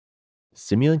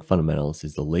Simulink Fundamentals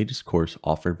is the latest course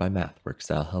offered by MathWorks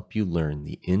that will help you learn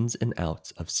the ins and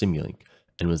outs of Simulink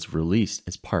and was released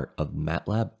as part of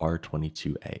MATLAB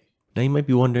R22A. Now you might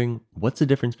be wondering, what's the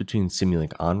difference between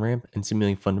Simulink Onramp and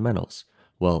Simulink Fundamentals?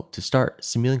 Well, to start,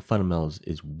 Simulink Fundamentals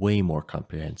is way more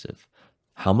comprehensive.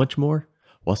 How much more?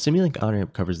 While Simulink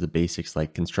Onramp covers the basics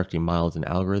like constructing models and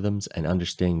algorithms and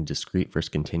understanding discrete versus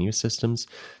continuous systems,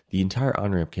 the entire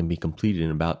Onramp can be completed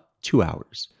in about 2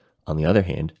 hours. On the other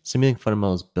hand, Simulink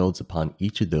Fundamentals builds upon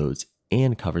each of those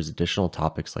and covers additional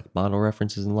topics like model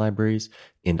references and libraries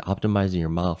and optimizing your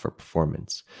model for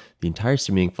performance. The entire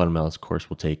Simulink Fundamentals course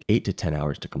will take 8 to 10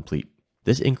 hours to complete.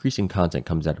 This increase in content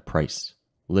comes at a price.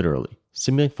 Literally,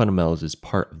 Simulink Fundamentals is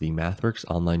part of the MathWorks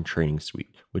online training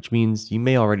suite, which means you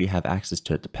may already have access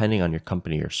to it depending on your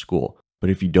company or school. But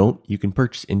if you don't, you can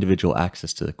purchase individual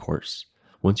access to the course.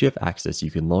 Once you have access, you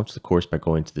can launch the course by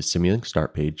going to the Simulink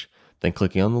Start page, then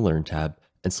clicking on the Learn tab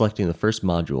and selecting the first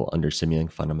module under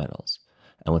Simulink Fundamentals.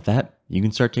 And with that, you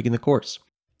can start taking the course.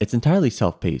 It's entirely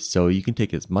self-paced, so you can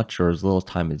take as much or as little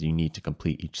time as you need to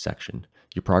complete each section.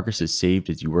 Your progress is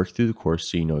saved as you work through the course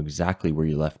so you know exactly where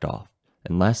you left off.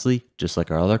 And lastly, just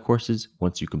like our other courses,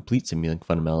 once you complete Simulink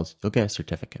Fundamentals, you'll get a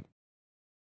certificate.